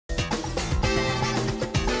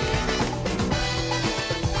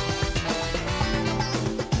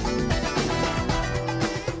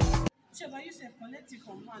get it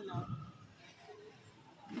from her now.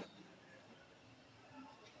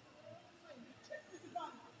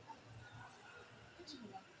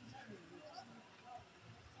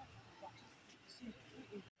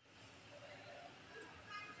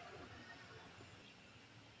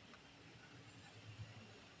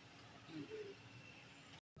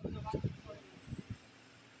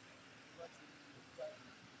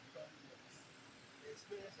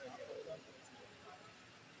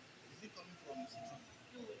 Is it coming from city?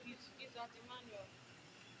 No, it's at Emmanuel.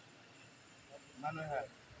 Manuel.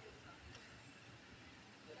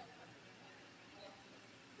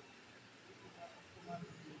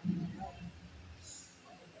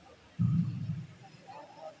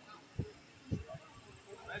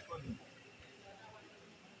 Nice one.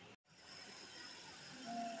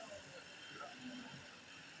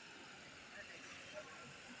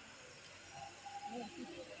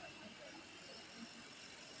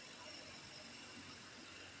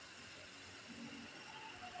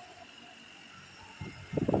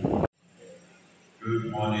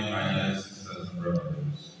 Good morning, my dear sisters and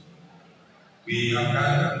brothers. We have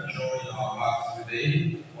gathered to join our hearts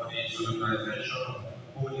today for the solemnization of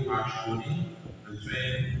holy matrimony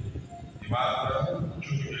between Emmanuel,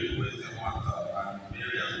 Chukwuemeka, and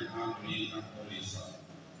Miriam, Anthony, and Olisa,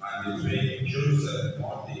 and between Joseph,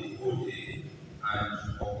 Monday, Ode, and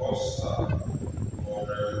Augusta,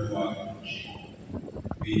 Oreoluwa, Jimoh.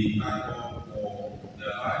 We thank God for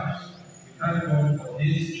their lives. We thank God for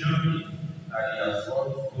this journey that He has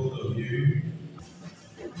brought both of you.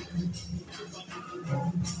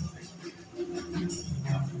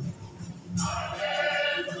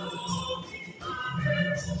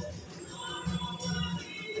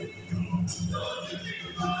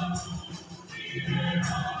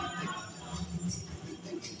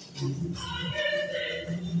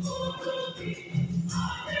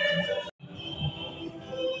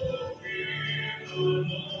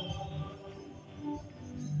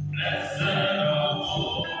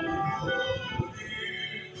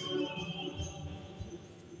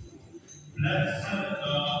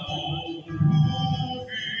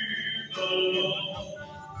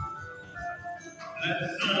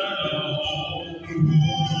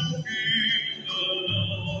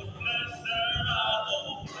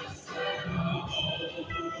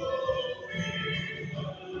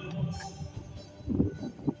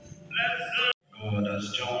 God has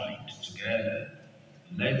joined together.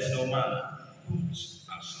 Let no man put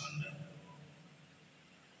asunder.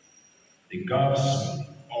 The gospel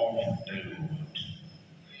of the Lord.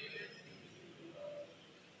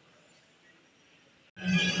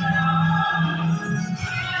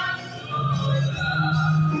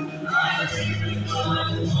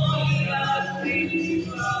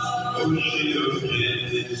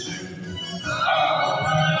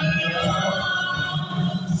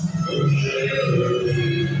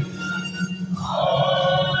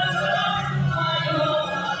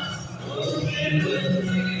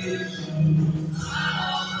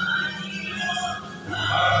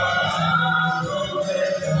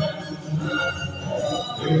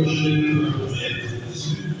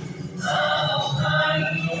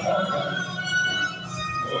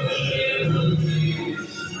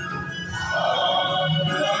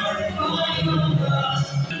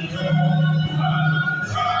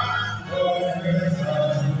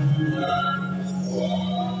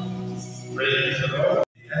 Praise the Lord.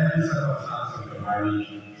 In every circumstance of your marriage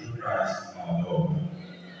through Christ our Lord.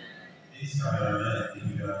 This cabinet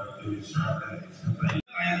individual to be strengthened. Like a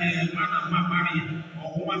man and man married or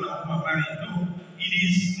woman and woman married. No, it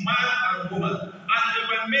is man and woman. And they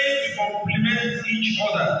were made to complement each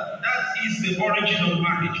other. That is the origin of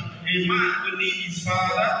marriage. A man will leave his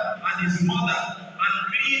father and his mother and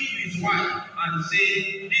cleave to his wife and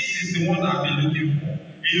say, this is the one I've been looking for.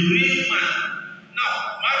 A real man. Now,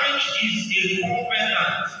 marriage is a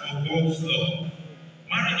covenant of God's love.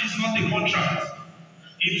 Marriage is not a contract.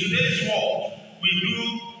 In today's world, we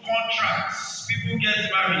do contracts. People get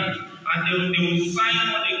married and they will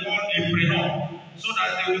sign what they call a prenup. So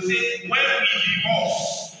that they will say, when we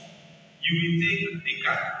divorce, you will take the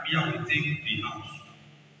car, me I will take the house.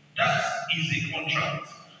 That is a contract.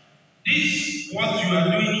 This, what you are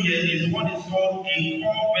doing here, is what is called a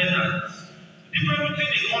covenant. The difference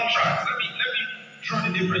between a contract, let me draw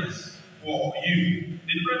the difference for you.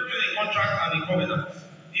 The difference between a contract and a covenant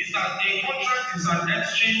is that a contract is an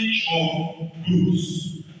exchange of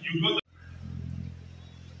goods. You go to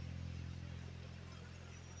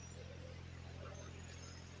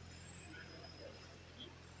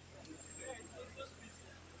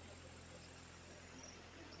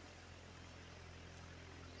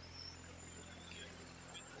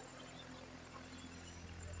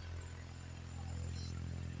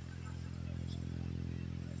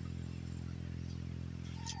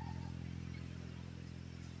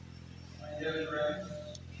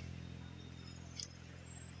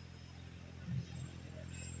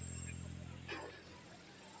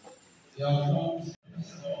They are formed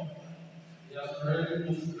so they are already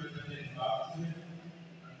consecrated in baptism,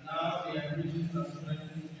 and now they are reaching the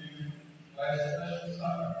strengthened you by a special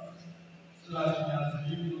sacrament, so that you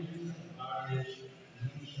can live the of marriage,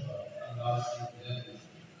 mutual and lasting fidelity.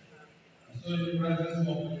 And so in the presence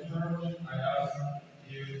of the church, I ask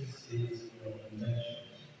you to state your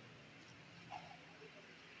intentions.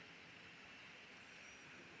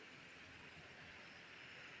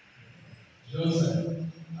 Joseph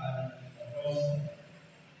and Apostle,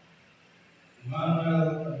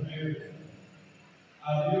 Emmanuel and Mary,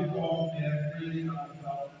 have you come here freely and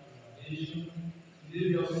without obligation to give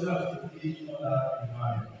yourself to each other in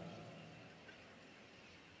marriage?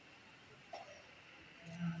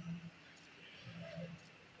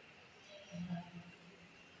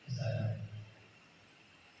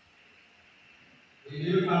 Will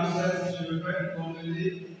you accept children commonly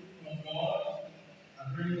from God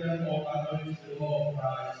and bring them up according to the law of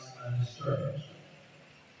Christ and His church?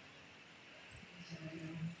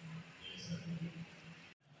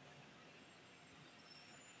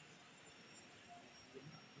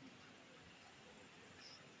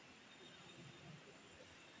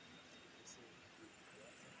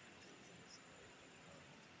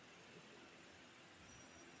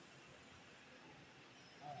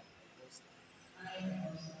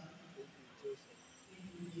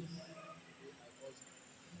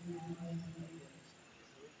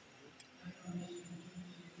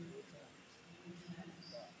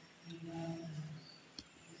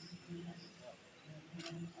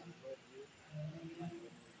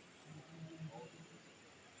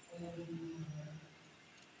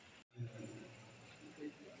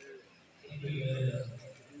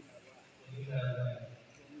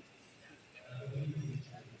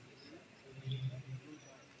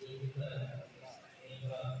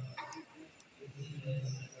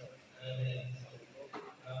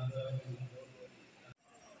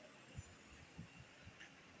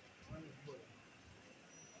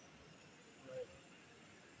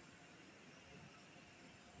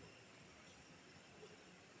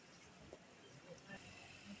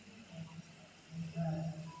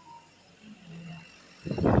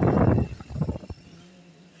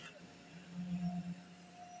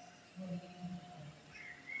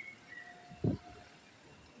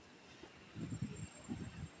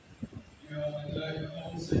 You are declared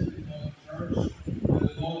homesick before the church, and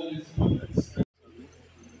the Lord is good and strength.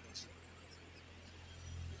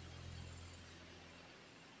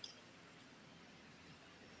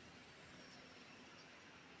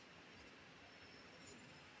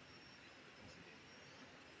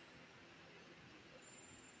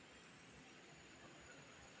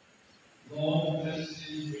 Lord, bless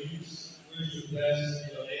these dreams, which you bless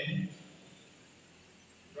in your name.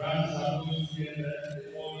 Grant our good together,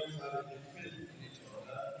 they always have been faithful in each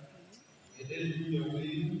other. May they do your will,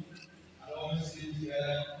 and always live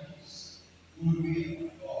together in peace. Good will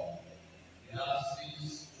of God. We ask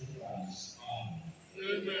this through Christ.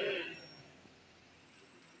 Amen. Amen.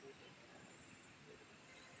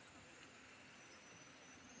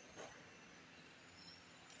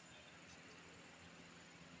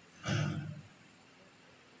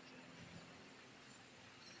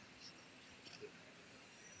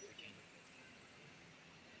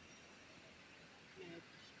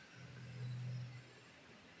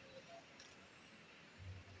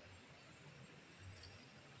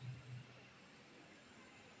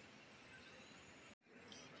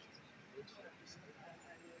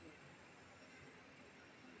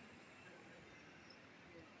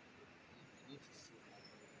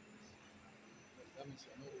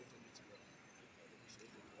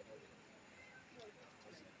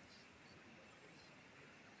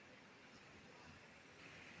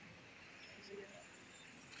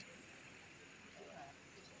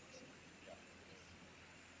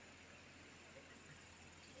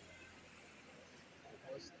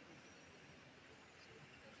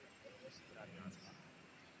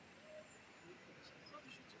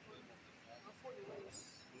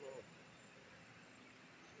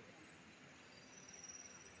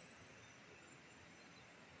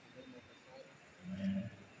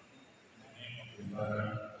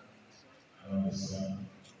 Father, and of the Son,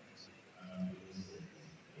 and of the Holy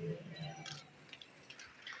Spirit.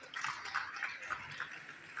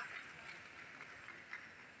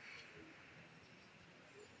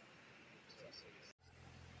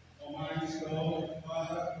 Almighty God,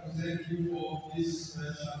 Father, we thank you for this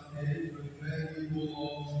special day. We beg you, O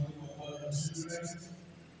Lord, to look upon your children.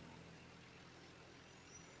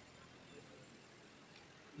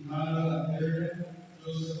 Emmanuel and Mary,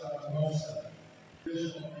 Joseph and Rosa,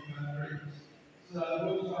 vision of human grace, so that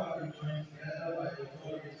those who have been joined together by the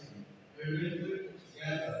authority We live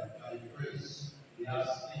together by grace. We have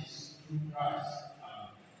peace through Christ.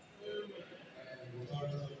 And the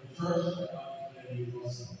authority of the church about the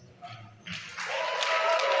universal.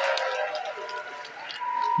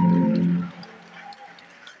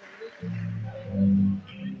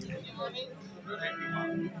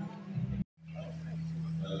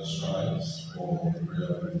 Let us rise for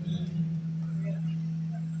prayer with me.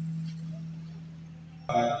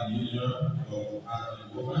 By the union of man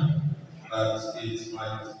and woman, that it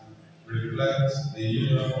might reflect the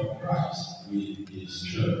union of Christ with his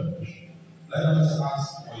church. Let us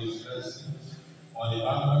ask for his blessings on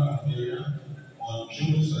Emmanuel and Miriam, on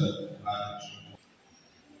Joseph and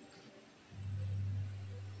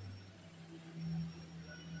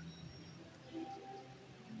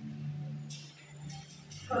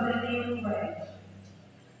for the new way,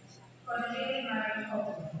 for the newly married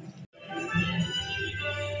couple,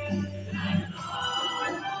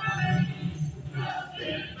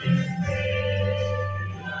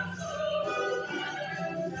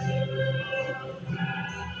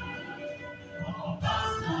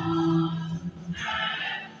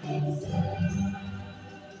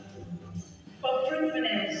 for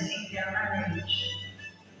fruitfulness in their marriage,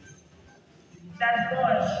 that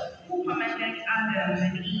God, who commanded Adam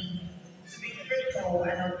and Eve to be fruitful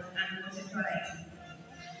and multiply,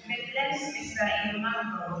 may bless Mr.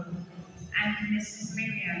 Emmanuel and Mrs.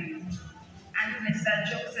 Miriam and Mr.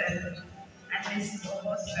 Joseph and Mrs.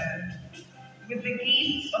 Augusta with the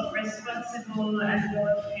gifts of responsible and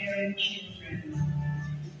God-fearing children.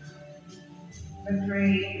 We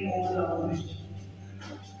pray, O Lord.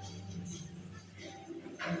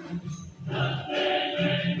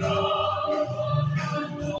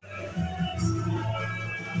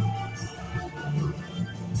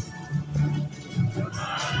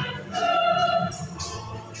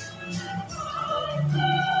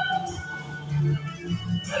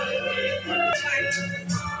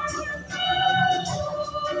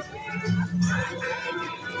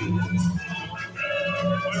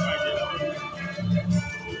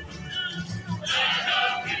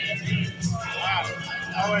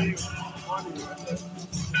 How are you? Morning.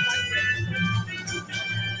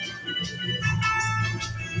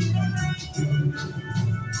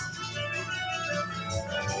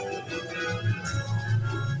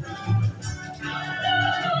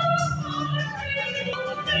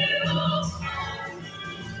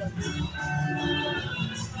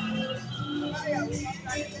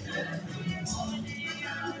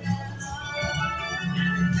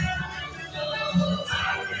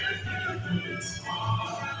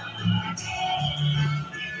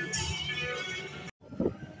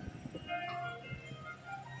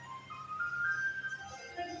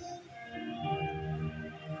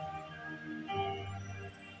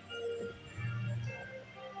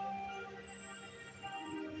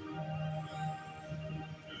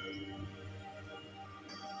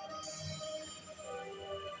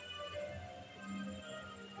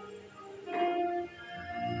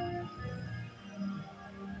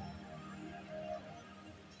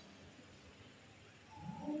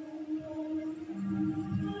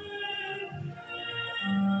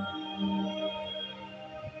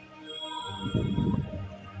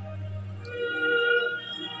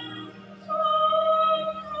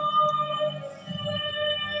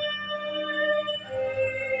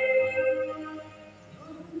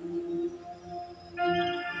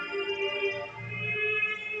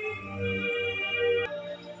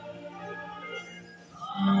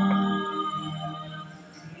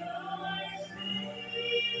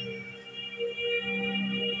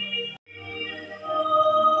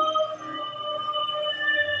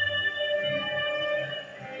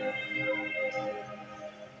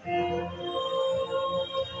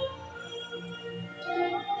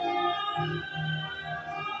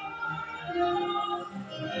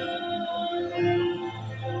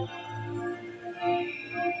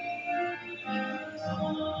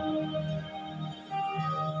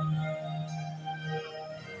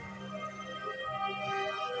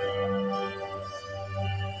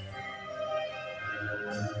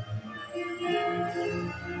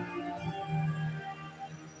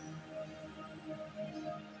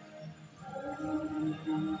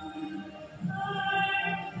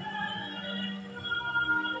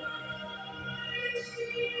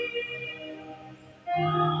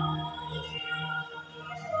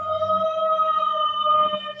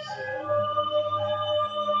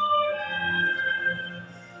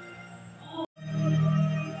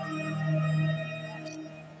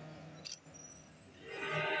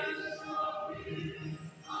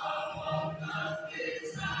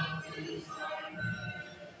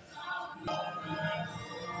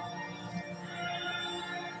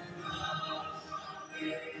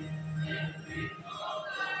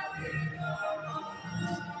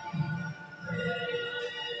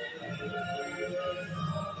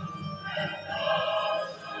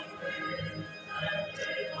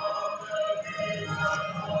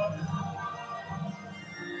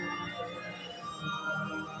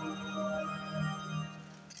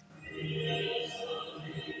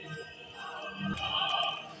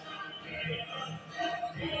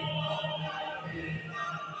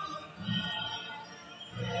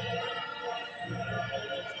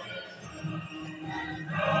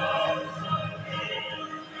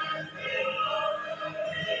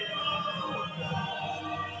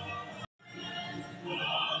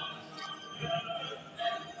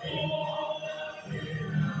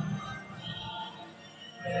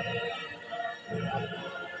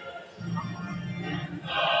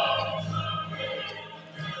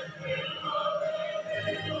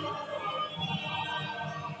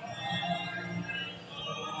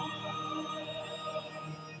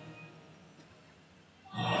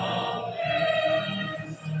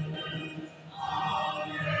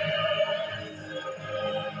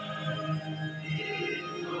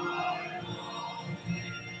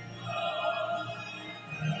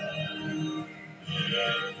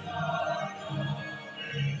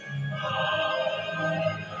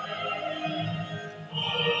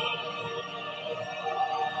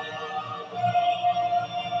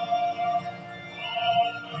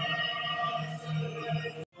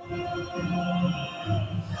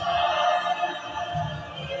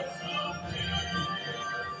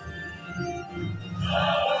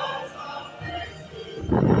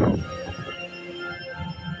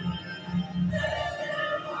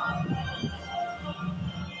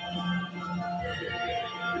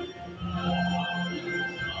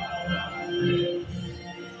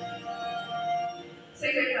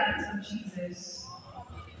 Sacred Heart of Jesus,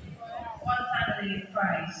 one family in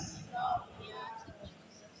Christ.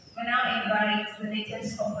 We now invite the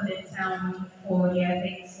latest couple in town for their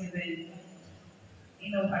Thanksgiving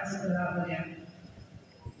in no particular order.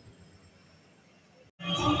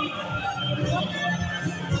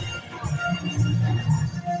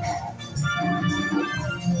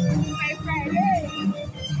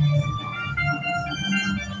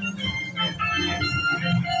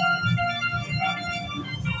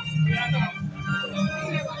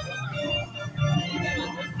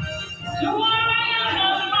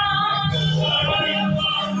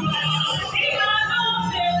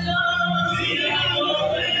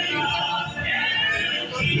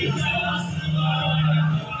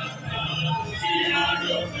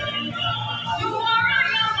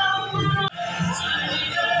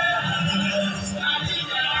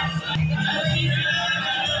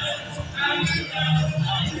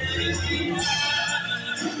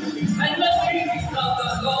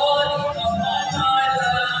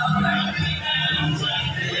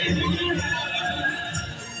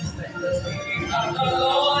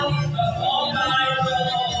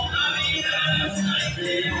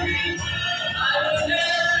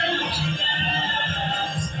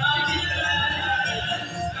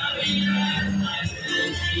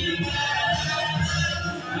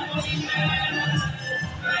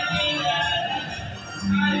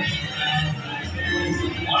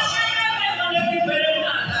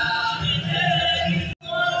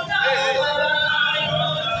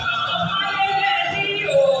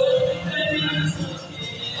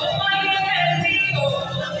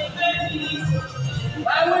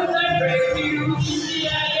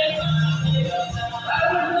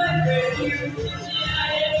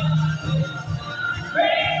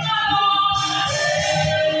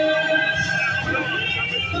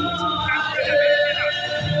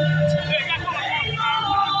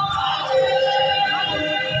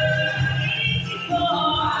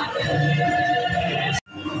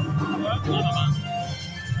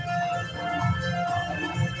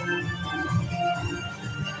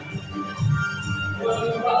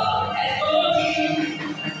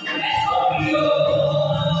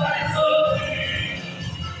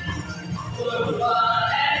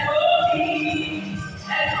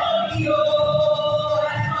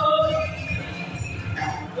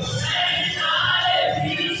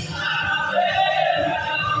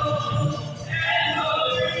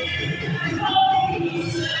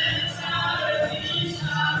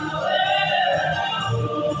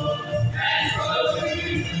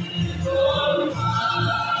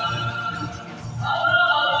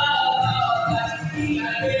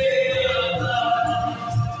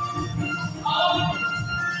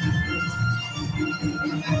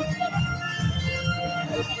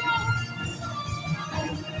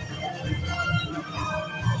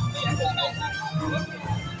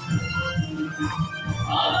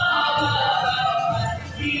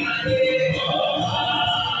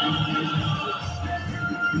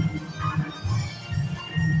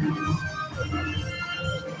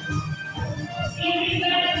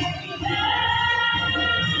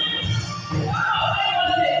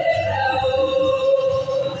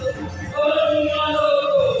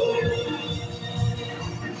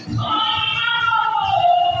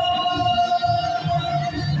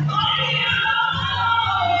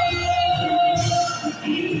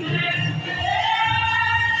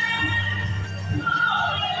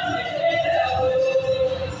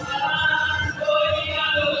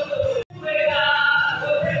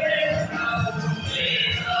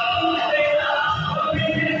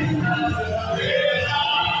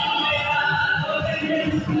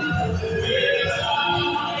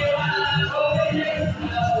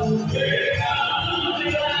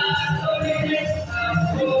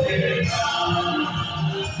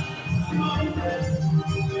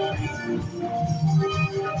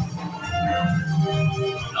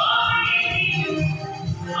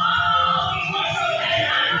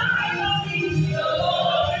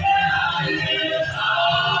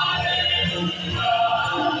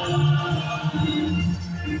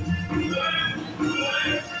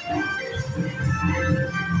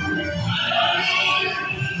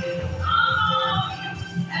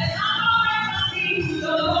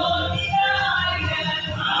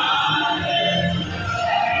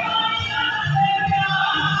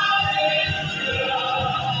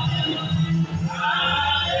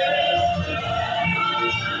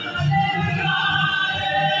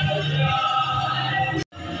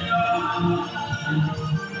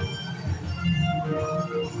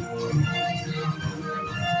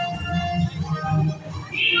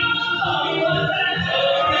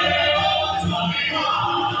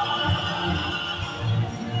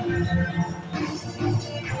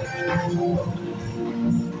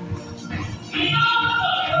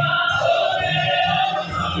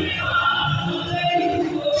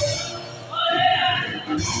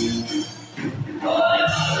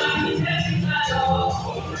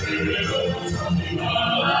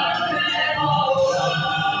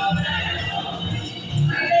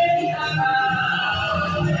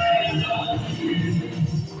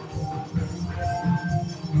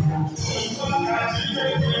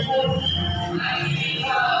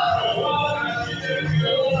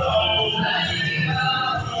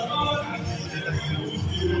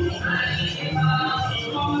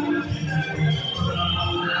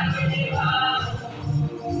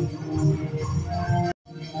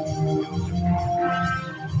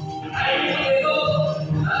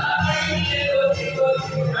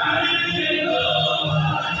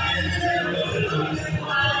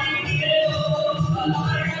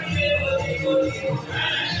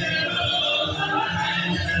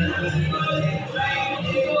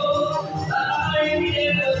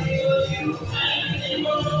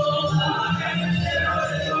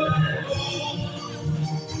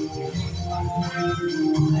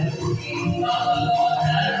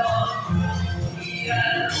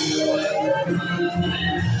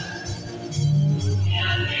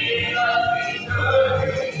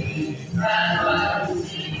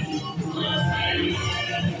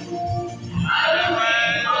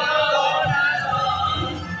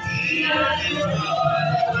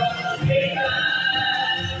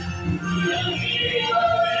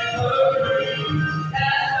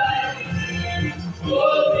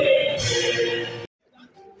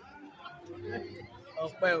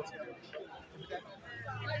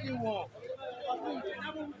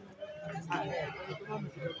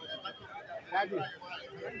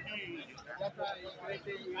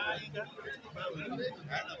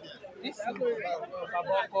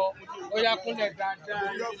 Oya kúnlẹ̀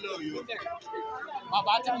dáadáa.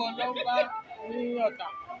 Bàbá tí mo lọ bá ní ọ̀tà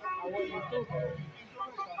àwọn èèyàn tó bẹ̀rẹ̀.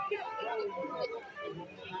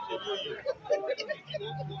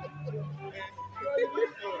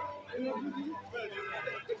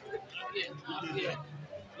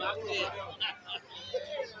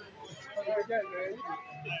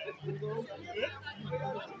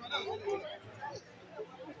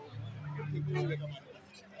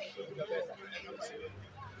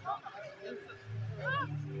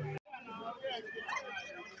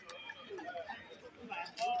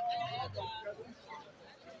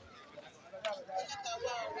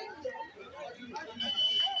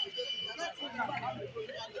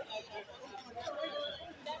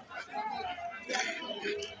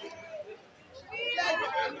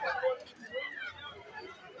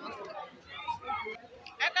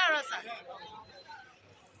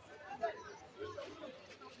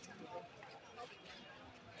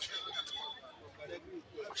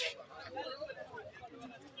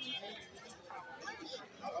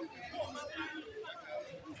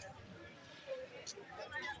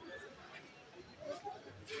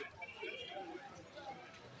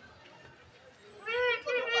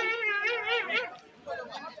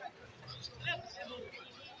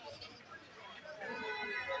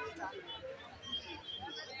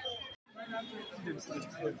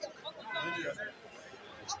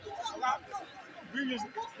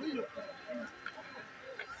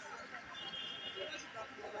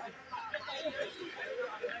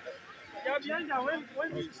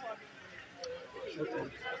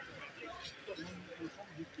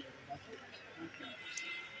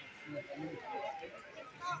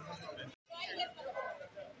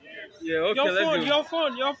 Yeah, okay, let's go.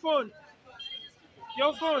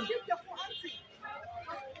 Your phone.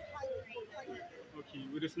 Okay,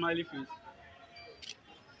 with a smiley face.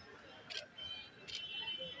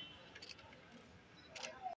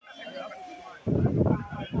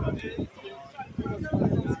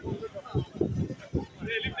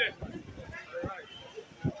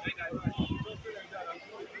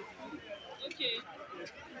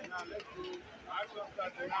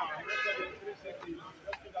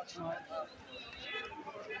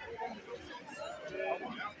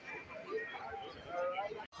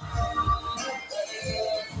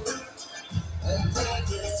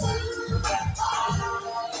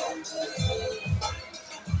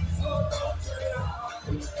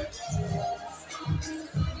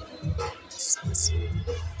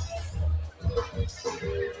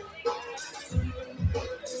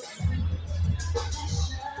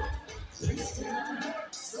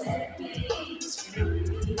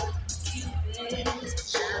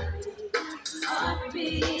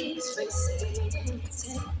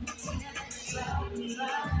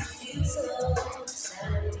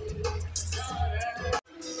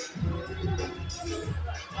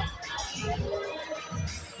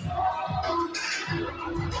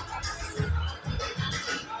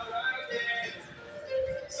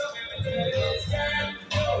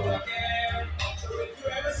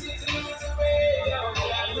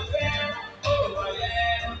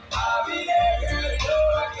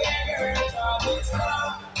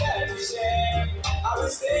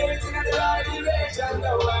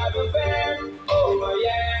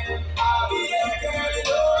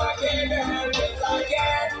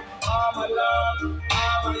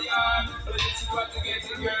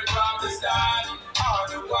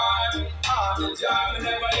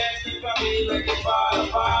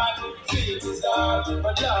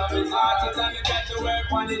 But love is hard, and you got to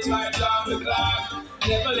work on it right down the clock.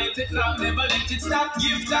 Never let it flop, never let it stop.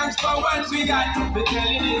 Give thanks for what we got. But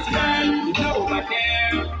telling this girl, you know I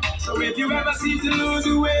care. So if you ever seem to lose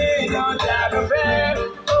your way, don't have a fear.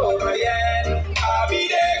 Oh yeah, I'll be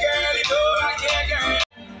there, girl. You know I care, girl.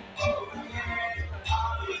 Oh yeah,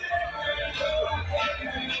 I'll be there, girl. You know I care,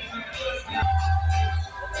 girl.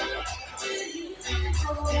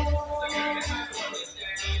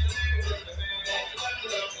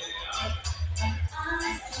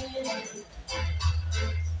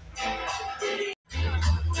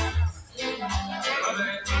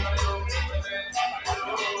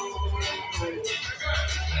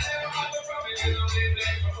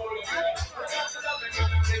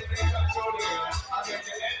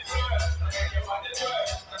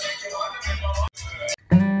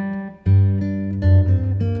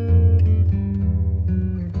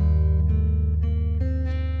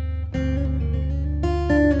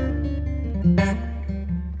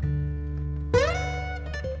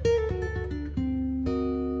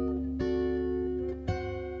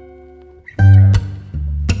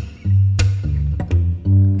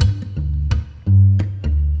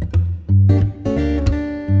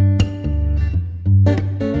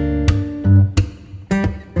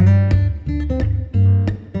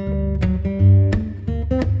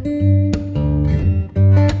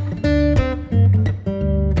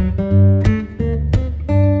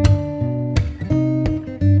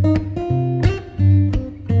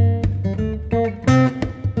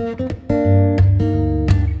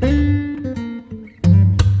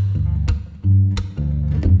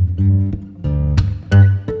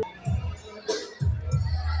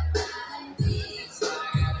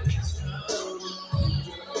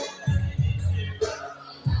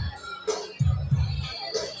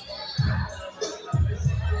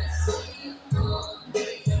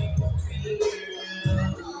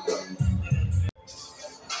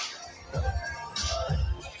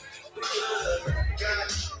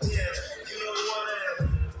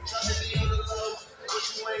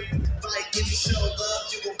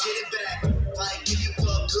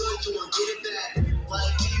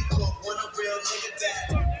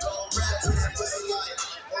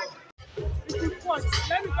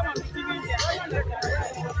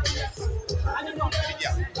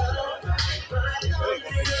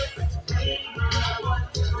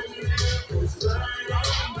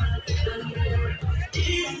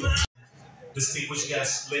 distinguished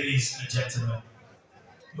guests, ladies and gentlemen.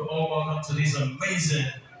 You're all welcome to this amazing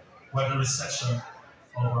wedding reception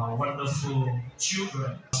of our wonderful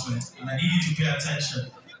children. And I need you to pay attention.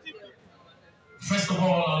 First of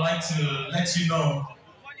all, I'd like to let you know,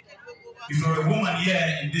 if you're a woman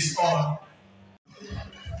here in this hall,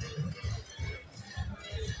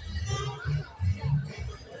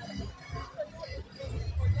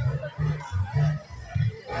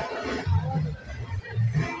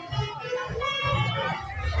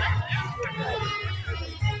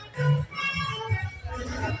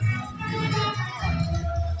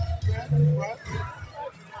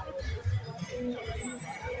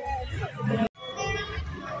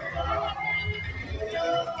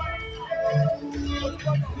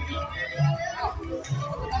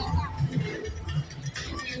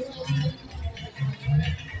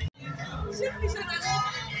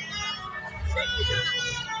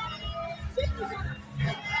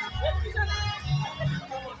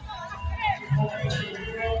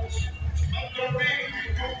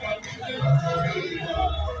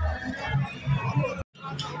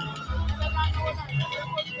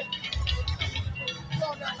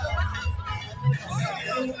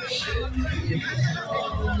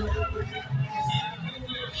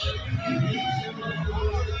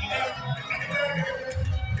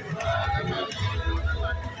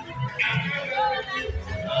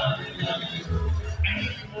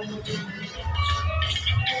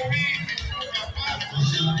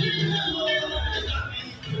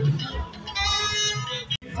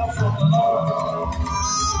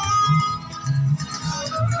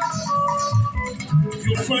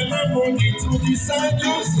 you find a money to decide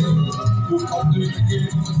yourself. You come to the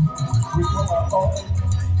game, we come out.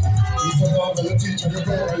 You say, oh, the teacher, you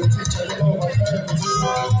know, my everything.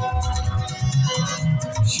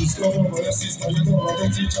 She's gone over your sister, you know, the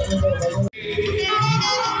teacher, you know,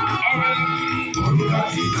 my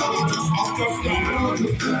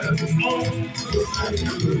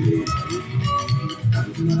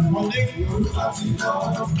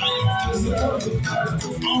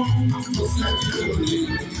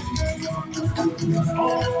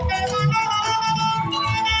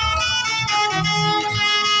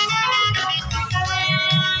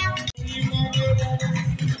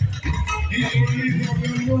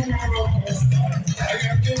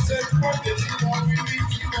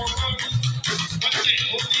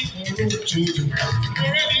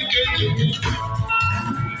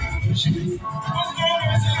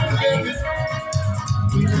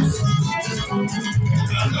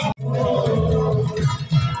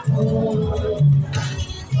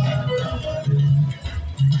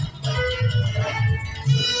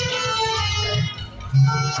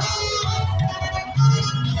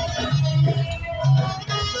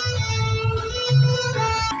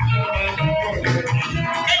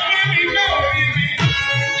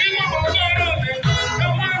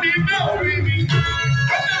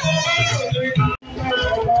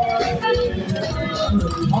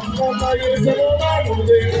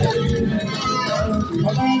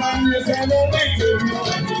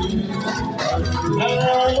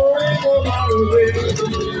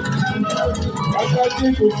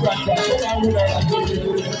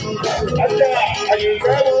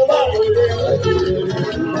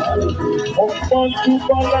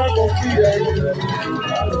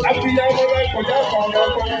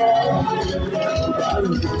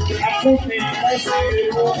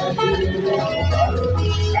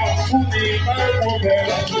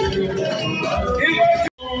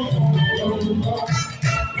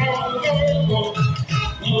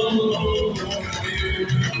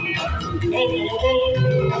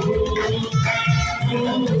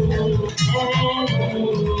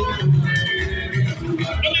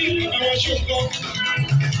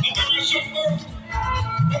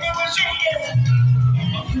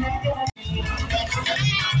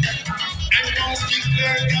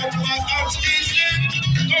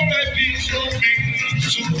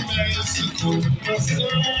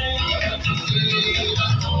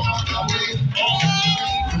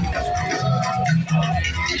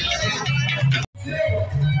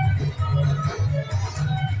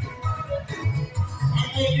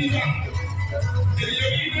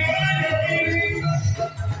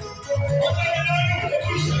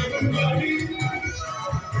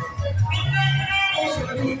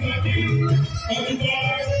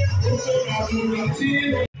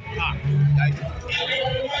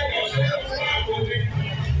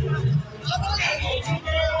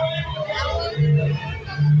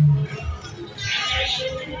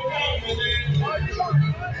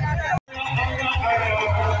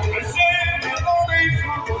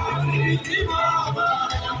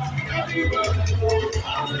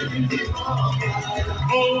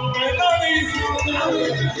Oh, my God is good.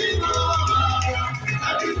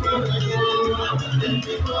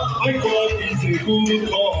 My God is a good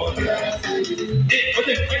God.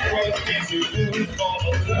 Okay, my God is a good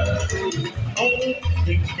God. Oh,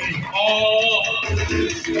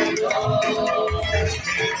 it's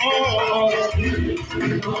me.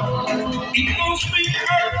 It must be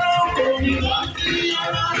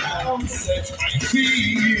around, set my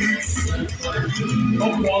feet. No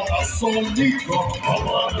one has sold me from I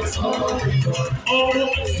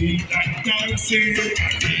feel like dancing. I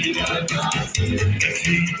feel like dancing. I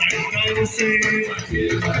feel like dancing. I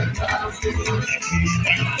feel like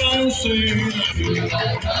dancing.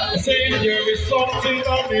 I say there is something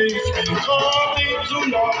that makes me come into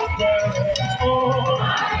your presence. Oh,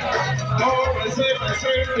 I say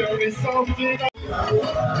there is something that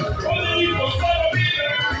only you can follow me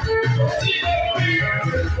there. See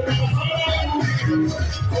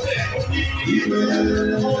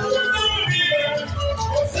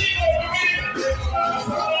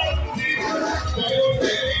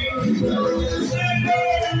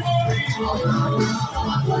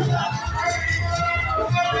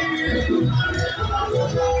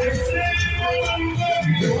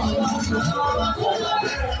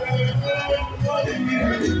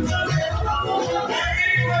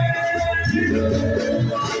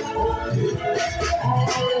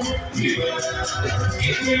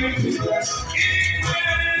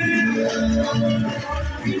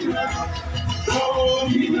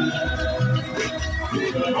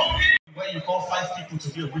When you call 5 people to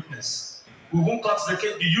be a witness, we won't cut the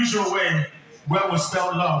cake the usual way where we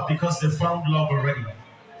spell love because they found love already.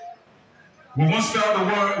 We won't spell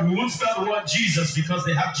the word Jesus because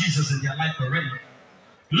they have Jesus in their life already.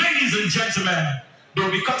 Ladies and gentlemen,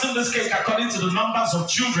 they'll be cutting this cake according to the numbers of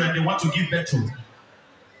children they want to give birth to.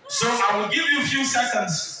 So I will give you a few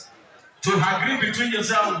seconds to agree within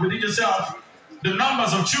yourself, the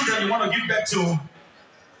numbers of children you want to give birth to.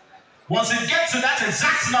 Once it gets to that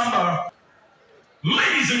exact number,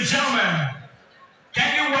 ladies and gentlemen,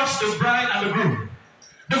 can you watch the bride and the groom?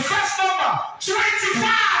 The first number,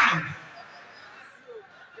 25.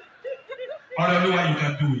 Oreoluwa, you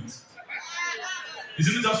can do it.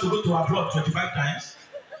 Isn't it just to go to abroad 25 times?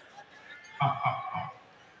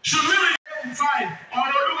 Should we read 5?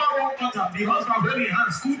 Oreoluwa won't cut up. The husband really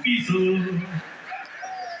has school fees.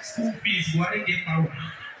 School fees, what they get power.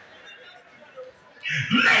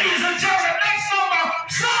 Ladies and gentlemen, next number,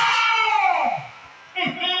 4!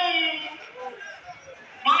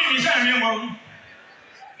 Mommy, me share me, mom.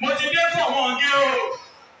 Motivate for one girl.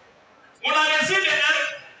 When I see the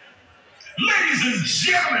ladies and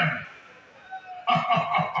gentlemen,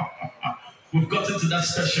 we've gotten to that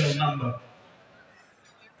special number.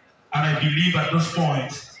 And I believe at this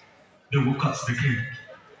point, they will cut the cake.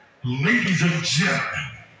 Ladies and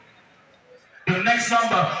gentlemen, the next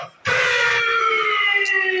number, 3!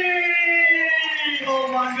 Oh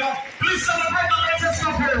my God. Please celebrate the latest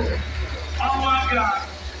couple. Oh my God.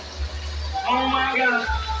 Oh my God.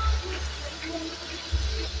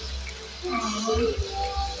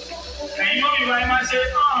 Can you know me why I say,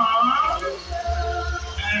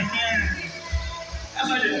 that's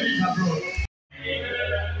what they do in abroad.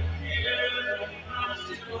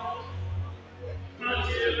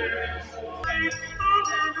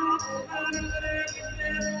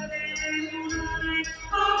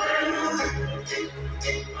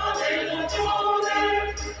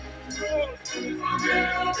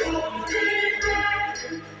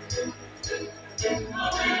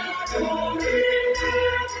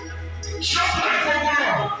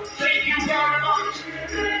 Thank you very much.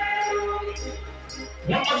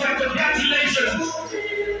 One more time, congratulations,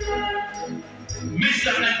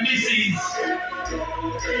 Mr. and Mrs.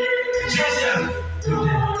 Joseph.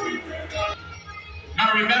 Now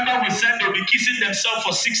remember, we said they'll be kissing themselves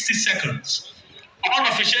for 60 seconds. All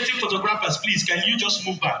officiating photographers, please, can you just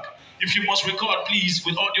move back? If you must record, please,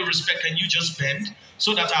 with all due respect, can you just bend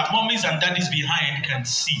so that our mommies and daddies behind can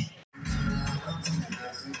see?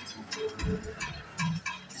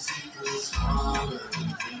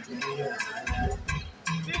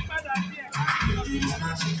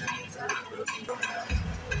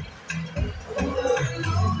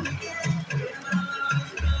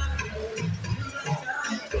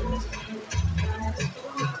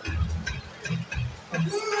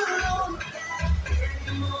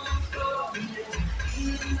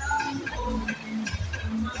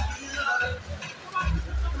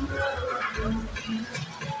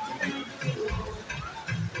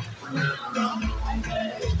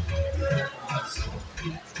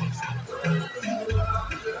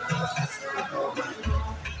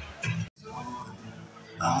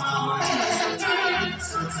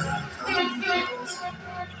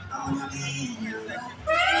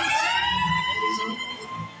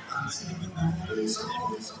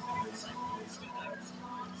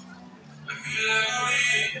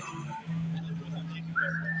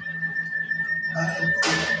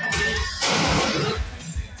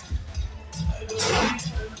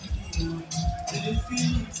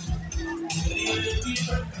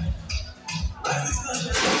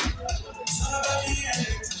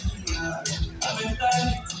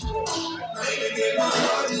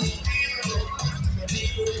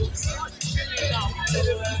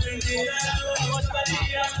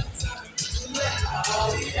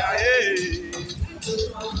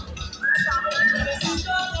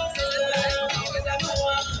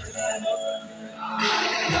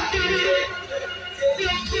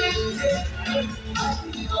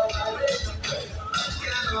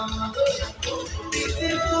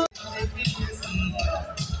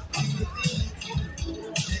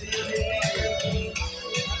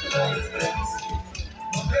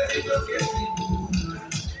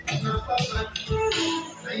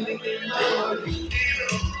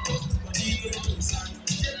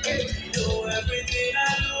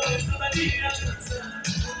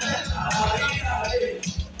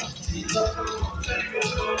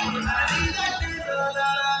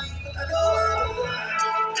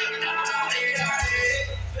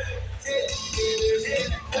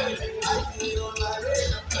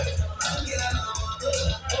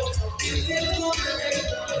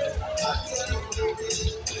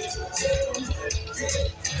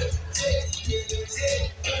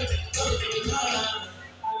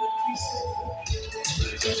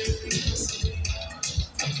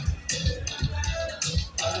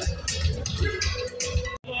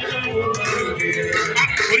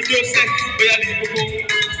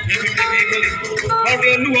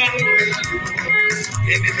 Oreoluwa.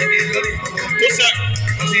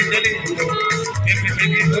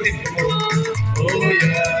 Oh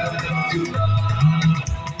yeah.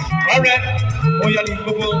 Alright. Oh yeah,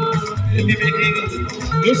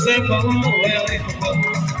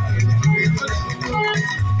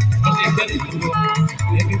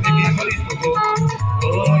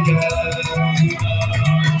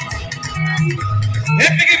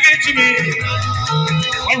 let me give it to me.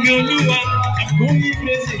 Oreoluwa, I'm going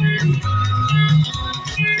crazy.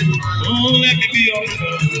 Oh, let me be your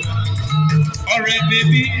friend. Alright,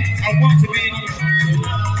 baby, I want to be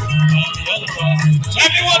on the other side. Tell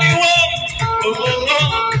me what you want. Oh, oh,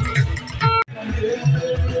 oh.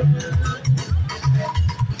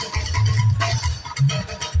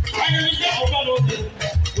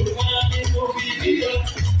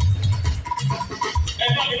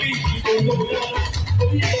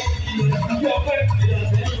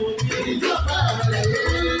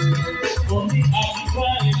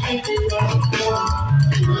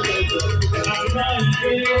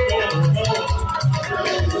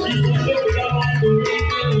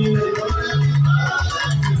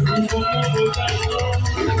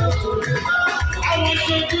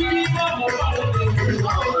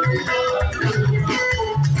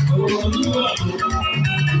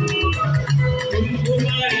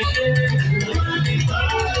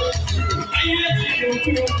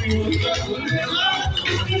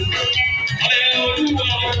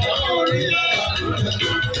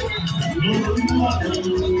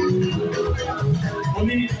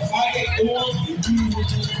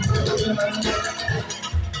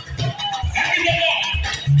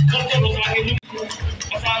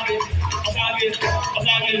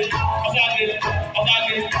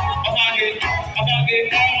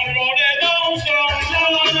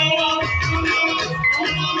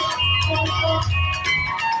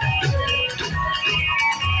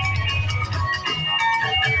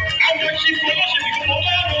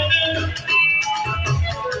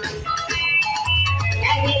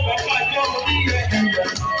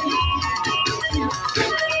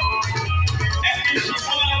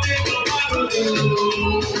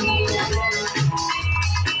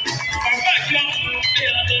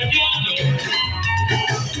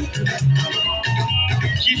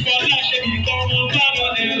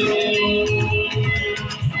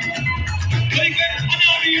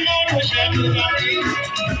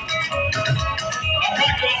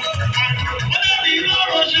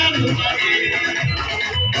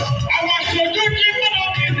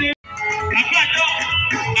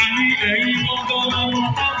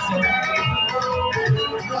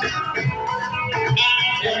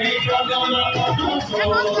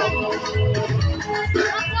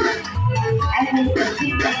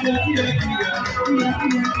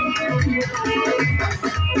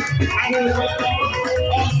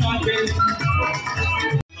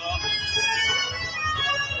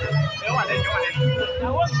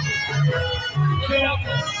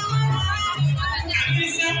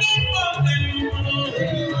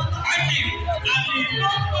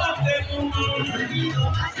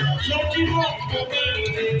 Jimoh,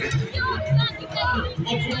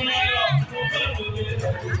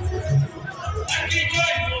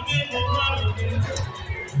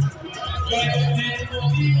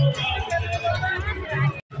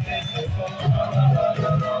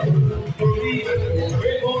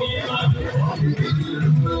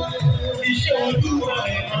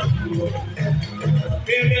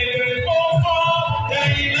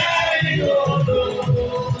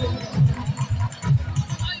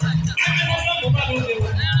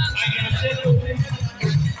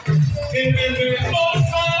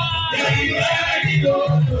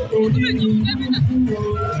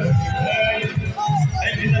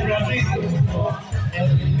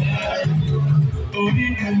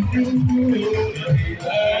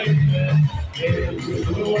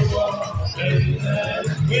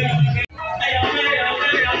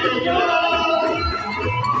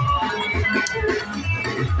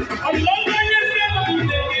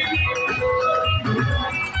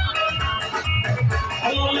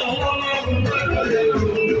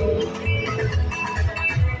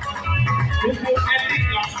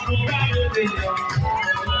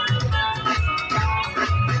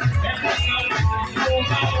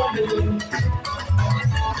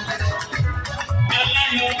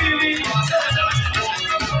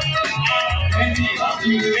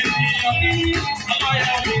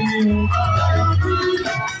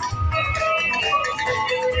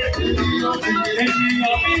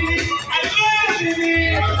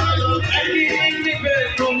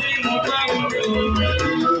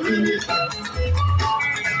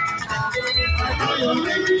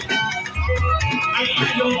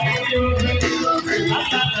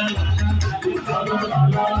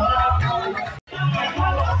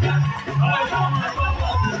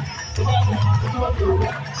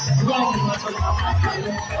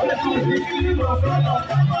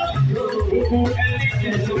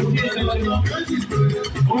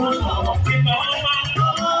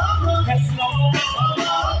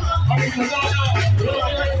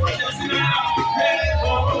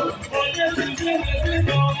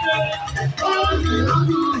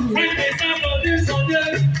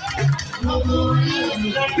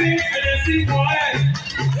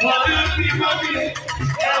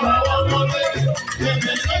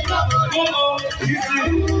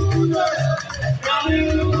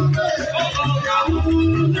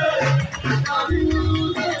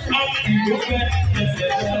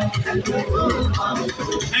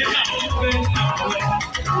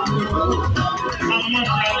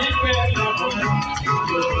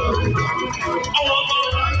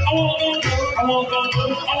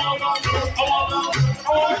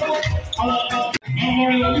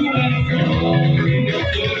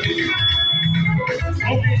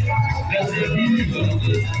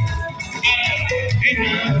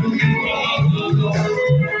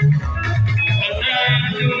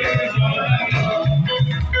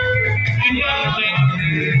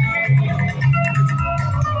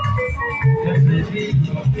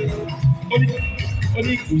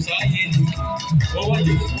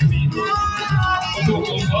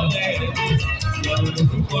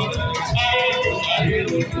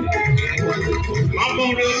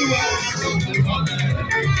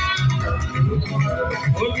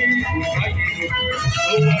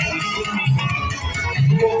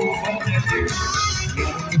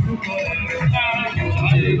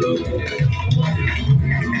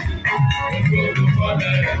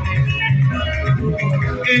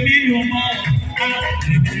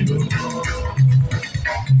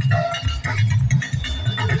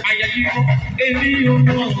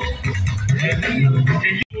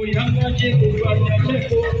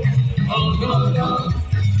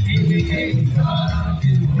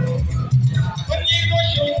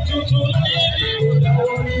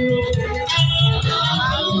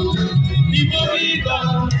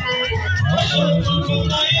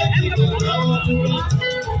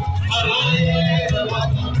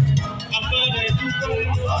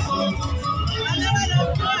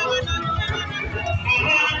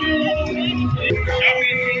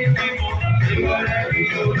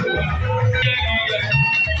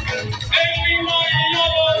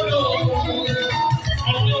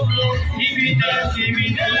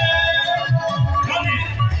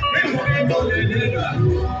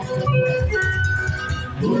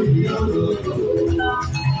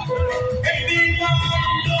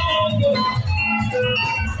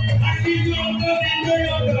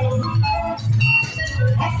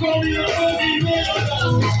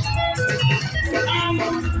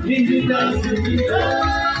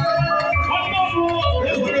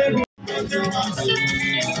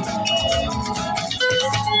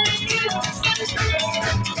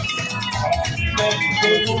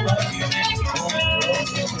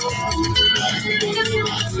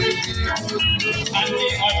 Àní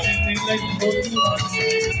àtìlẹ́yìn ojú wa sí.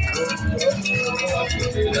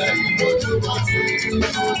 Àtìlẹ́yìn ojú wa sí.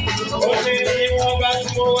 Ó ní ní wọ́n bá tí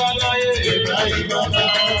mo wá láyé ìgbà ìgbàgbà.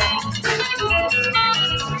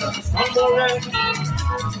 Ọmọ rẹ̀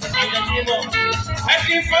àyẹ̀kínà. Ẹ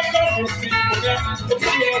kí fọ́tọ̀ mi sí ìpínlẹ̀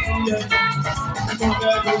òkúlé ọ̀túnlẹ̀. Mo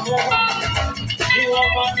bẹ̀rù mọ́. Ní wọ́n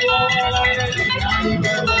bá tí wọ́n wá láyé ìgbà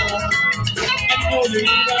ìgbàgbà. Ẹni ò lè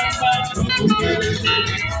rí bá bá tó kéré sí.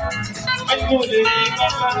 Ẹni ò lè rí bá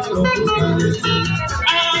bá tó kéré sí.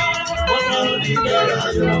 Ọmọ onígbẹ̀rẹ̀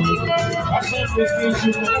ayọ̀. Aṣọ fèsì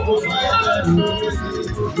ìjùmọ̀ kò bá ẹgbẹ́ lórí.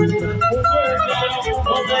 Gbogbo ìjọ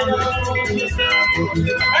ọmọ bẹ̀rẹ̀ lórí.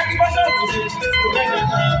 Ẹni bá ṣàkóso ìgbẹ́jẹ̀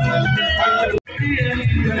náà. Ayọ̀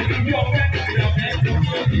ìbí ọ̀fẹ́ ìyàfẹ́